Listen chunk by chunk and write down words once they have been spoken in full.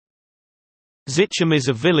Zichem is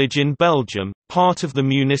a village in Belgium, part of the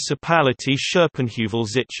municipality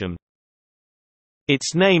Scherpenheuvel-Zichem.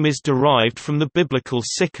 Its name is derived from the biblical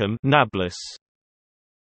Zichem Nablus.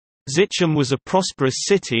 Zichem was a prosperous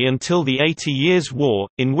city until the 80 Years' War,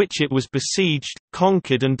 in which it was besieged,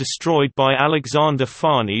 conquered and destroyed by Alexander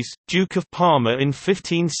Farnese, Duke of Parma in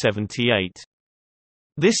 1578.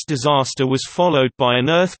 This disaster was followed by an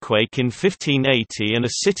earthquake in 1580 and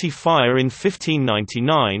a city fire in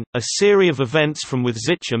 1599, a series of events from which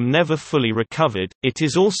Zichem never fully recovered. It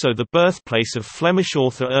is also the birthplace of Flemish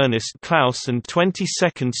author Ernest Claus and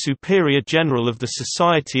 22nd Superior General of the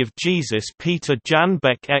Society of Jesus Peter Jan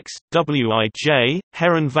Beck ex. Wij,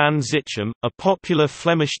 Heren van Zichem, a popular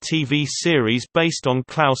Flemish TV series based on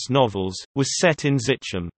Claus novels, was set in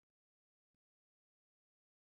Zichem.